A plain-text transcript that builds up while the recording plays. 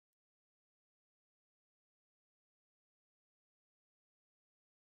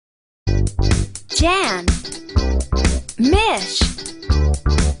Jan, Mish,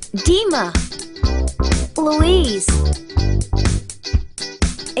 Dima, Louise.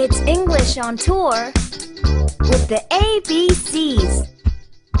 It's English on tour with the ABCs.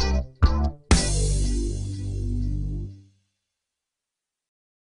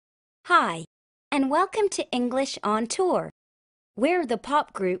 Hi, and welcome to English on Tour. We're the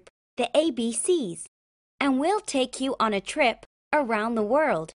pop group, the ABCs, and we'll take you on a trip around the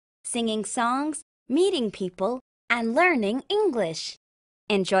world, singing songs, meeting people, and learning English.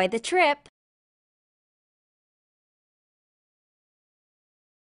 Enjoy the trip!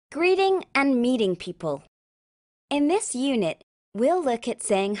 Greeting and meeting people. In this unit, we'll look at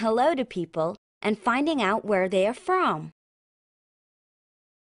saying hello to people and finding out where they are from.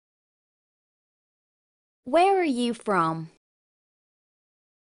 Where are you from?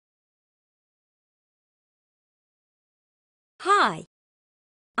 Hi,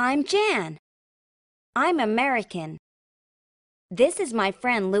 I'm Jan. I'm American. This is my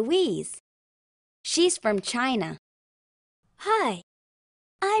friend Louise. She's from China. Hi,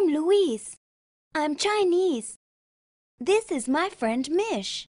 I'm Louise. I'm Chinese. This is my friend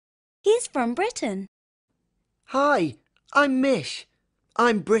Mish. He's from Britain. Hi, I'm Mish.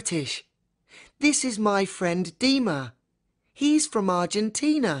 I'm British. This is my friend Dima. He's from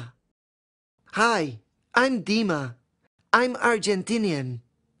Argentina. Hi, I'm Dima. I'm Argentinian.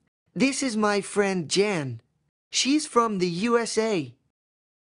 This is my friend Jan. She's from the USA.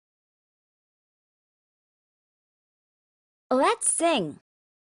 Let's sing.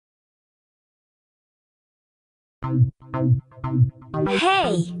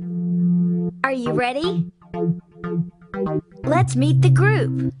 Hey, are you ready? Let's meet the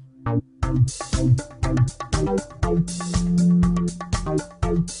group.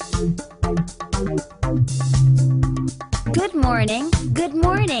 Good morning, good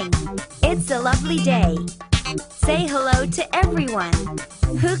morning. It's a lovely day. Say hello to everyone.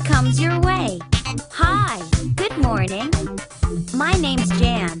 Who comes your way? Hi, good morning. My name's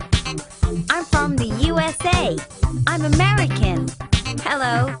Jan. I'm from the USA. I'm American.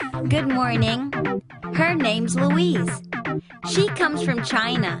 Hello, good morning. Her name's Louise. She comes from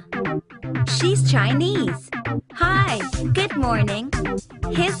China. She's Chinese. Hi, good morning.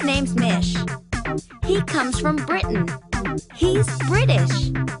 His name's Mish. He comes from Britain. He's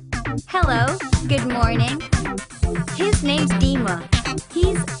British. Hello, good morning. His name's Dima.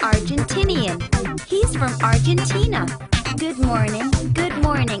 He's Argentinian. He's from Argentina. Good morning, good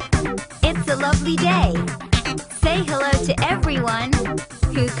morning. It's a lovely day. Say hello to everyone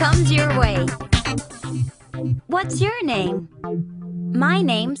who comes your way. What's your name? My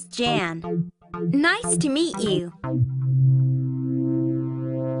name's Jan. Nice to meet you.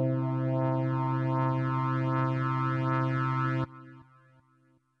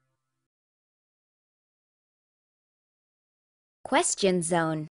 Question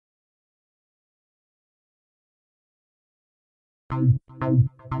Zone.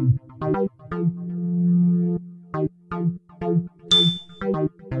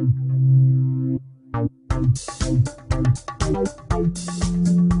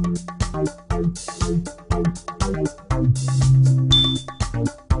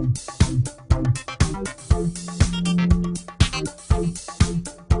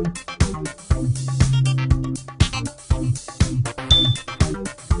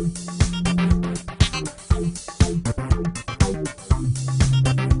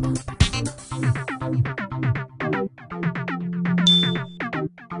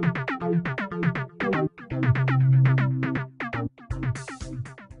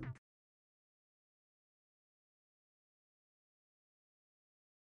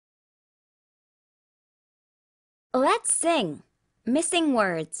 Let's sing Missing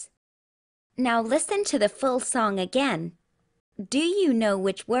Words. Now listen to the full song again. Do you know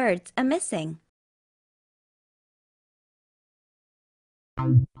which words are missing?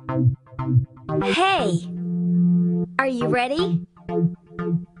 Hey, are you ready?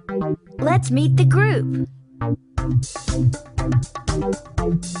 Let's meet the group.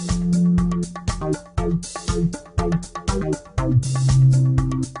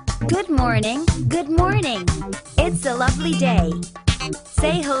 Good morning, good morning. It's a lovely day.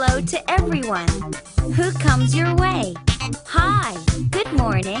 Say hello to everyone who comes your way. Hi, good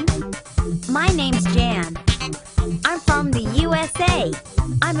morning. My name's Jan. I'm from the USA.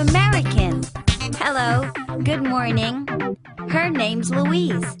 I'm American. Hello, good morning. Her name's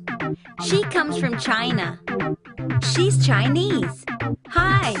Louise. She comes from China. She's Chinese.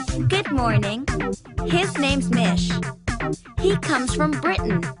 Hi, good morning. His name's Mish. He comes from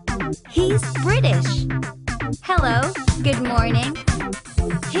Britain. He's British. Hello, good morning.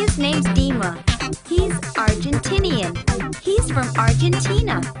 His name's Dima. He's Argentinian. He's from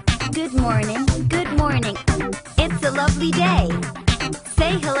Argentina. Good morning, good morning. It's a lovely day.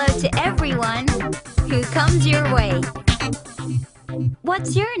 Say hello to everyone who comes your way.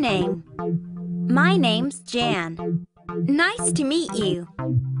 What's your name? My name's Jan. Nice to meet you.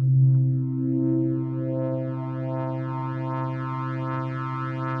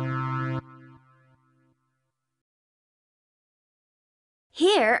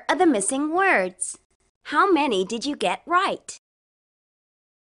 Here are the missing words. How many did you get right?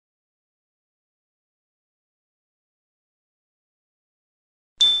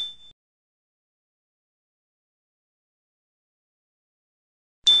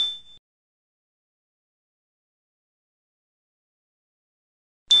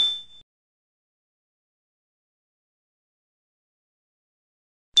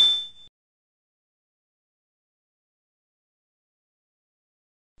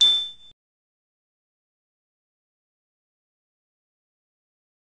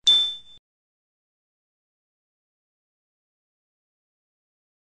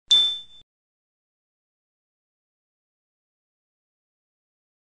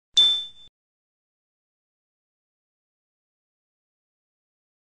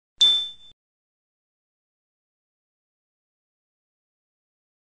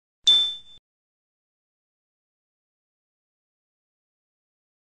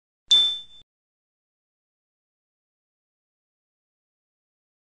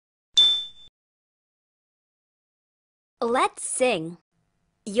 Let's sing.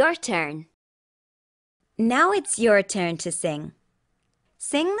 Your turn. Now it's your turn to sing.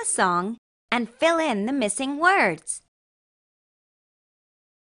 Sing the song and fill in the missing words.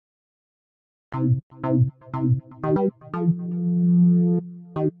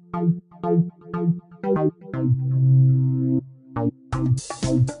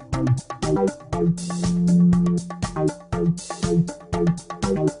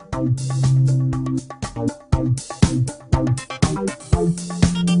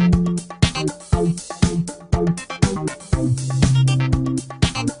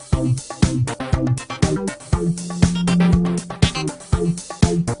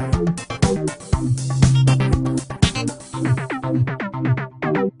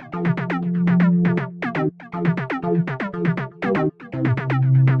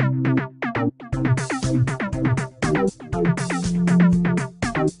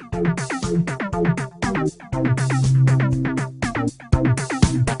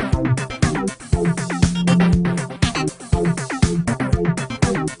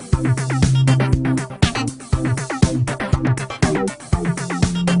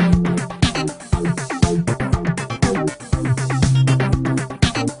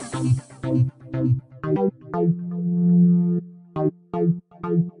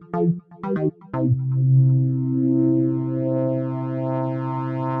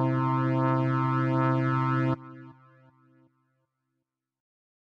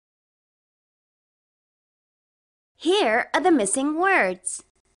 Here are the missing words.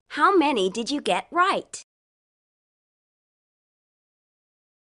 How many did you get right?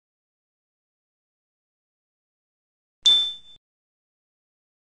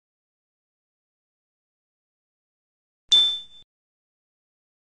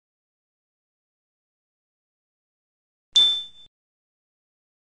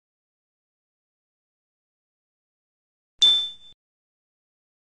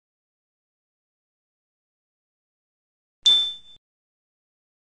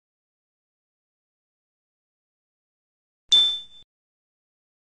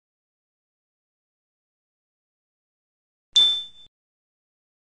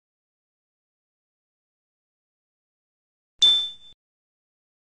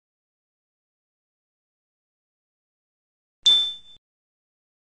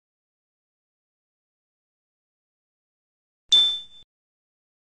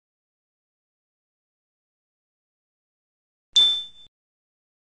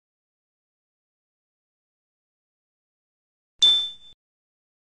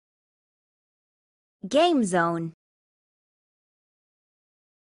 Game Zone.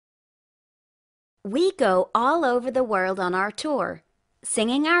 We go all over the world on our tour,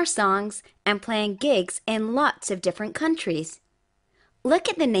 singing our songs and playing gigs in lots of different countries. Look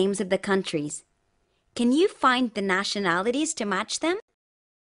at the names of the countries. Can you find the nationalities to match them?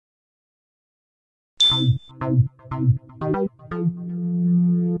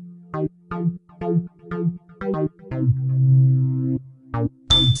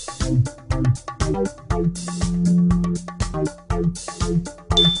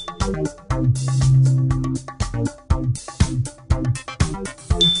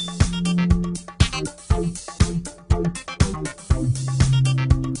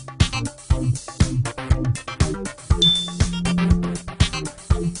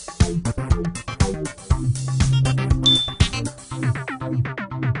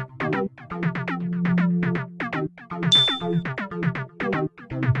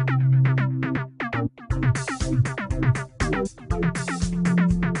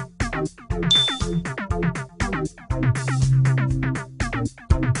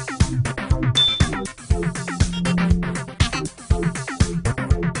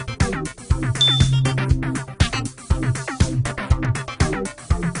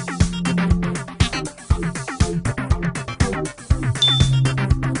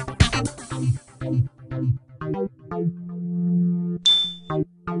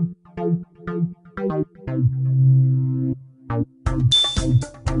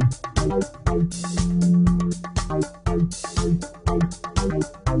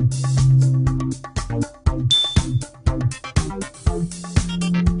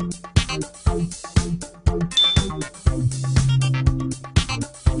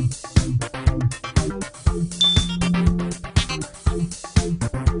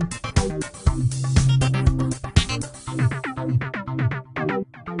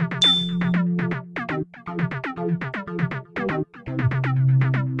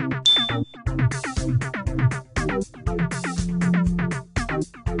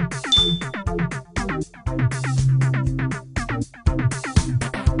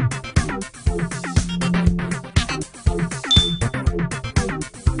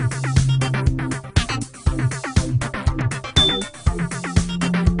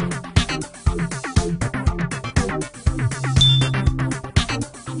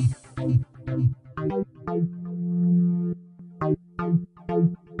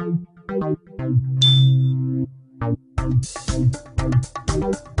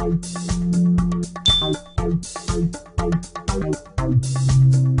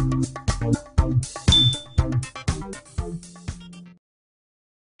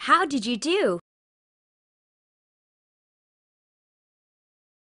 How did you do?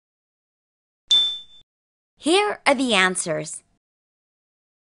 Here are the answers.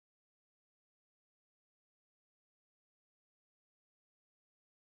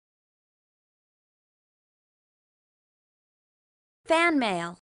 Fan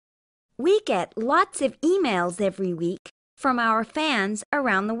mail. We get lots of emails every week from our fans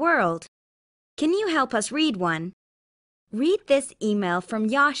around the world. Can you help us read one? Read this email from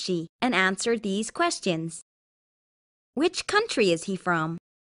Yoshi and answer these questions. Which country is he from?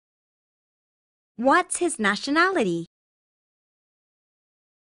 What's his nationality?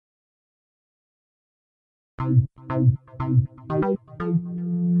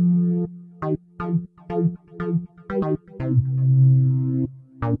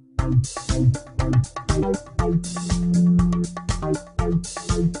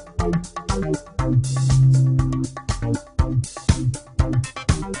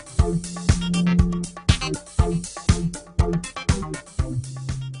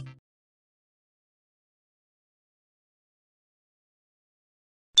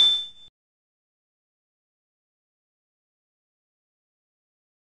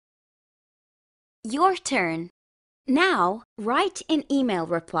 Your turn. Now, write an email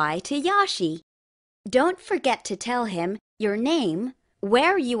reply to Yoshi. Don't forget to tell him your name,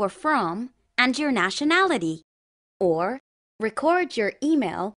 where you are from, and your nationality. Or record your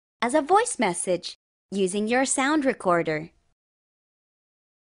email as a voice message using your sound recorder.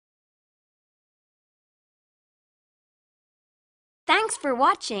 Thanks for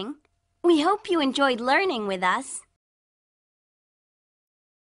watching. We hope you enjoyed learning with us.